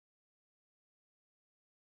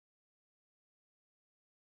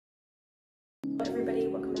Everybody,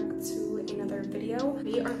 welcome back to another video.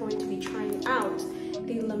 We are going to be trying out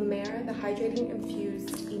the La Mer, the Hydrating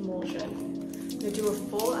Infused Emulsion. I'm gonna do a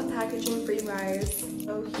full unpackaging for you guys.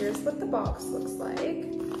 So here's what the box looks like.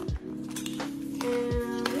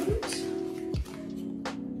 And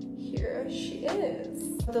here she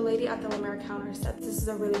is. The lady at the La Mer counter said this is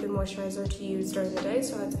a really good moisturizer to use during the day,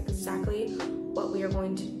 so that's exactly what we are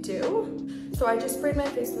going to do. So I just sprayed my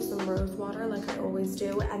face with some rose water like I always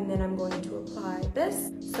do, and then I'm going to apply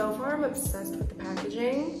this. So far I'm obsessed with the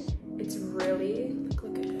packaging. It's really,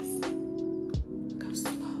 look at this. Look how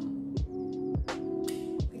slow.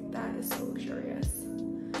 Like that is so luxurious.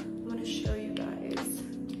 I'm gonna show you guys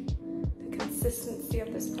the consistency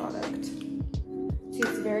of this product. See,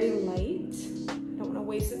 it's very light. I don't wanna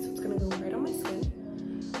waste it, so it's gonna go right on my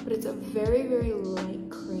skin. But it's a very, very light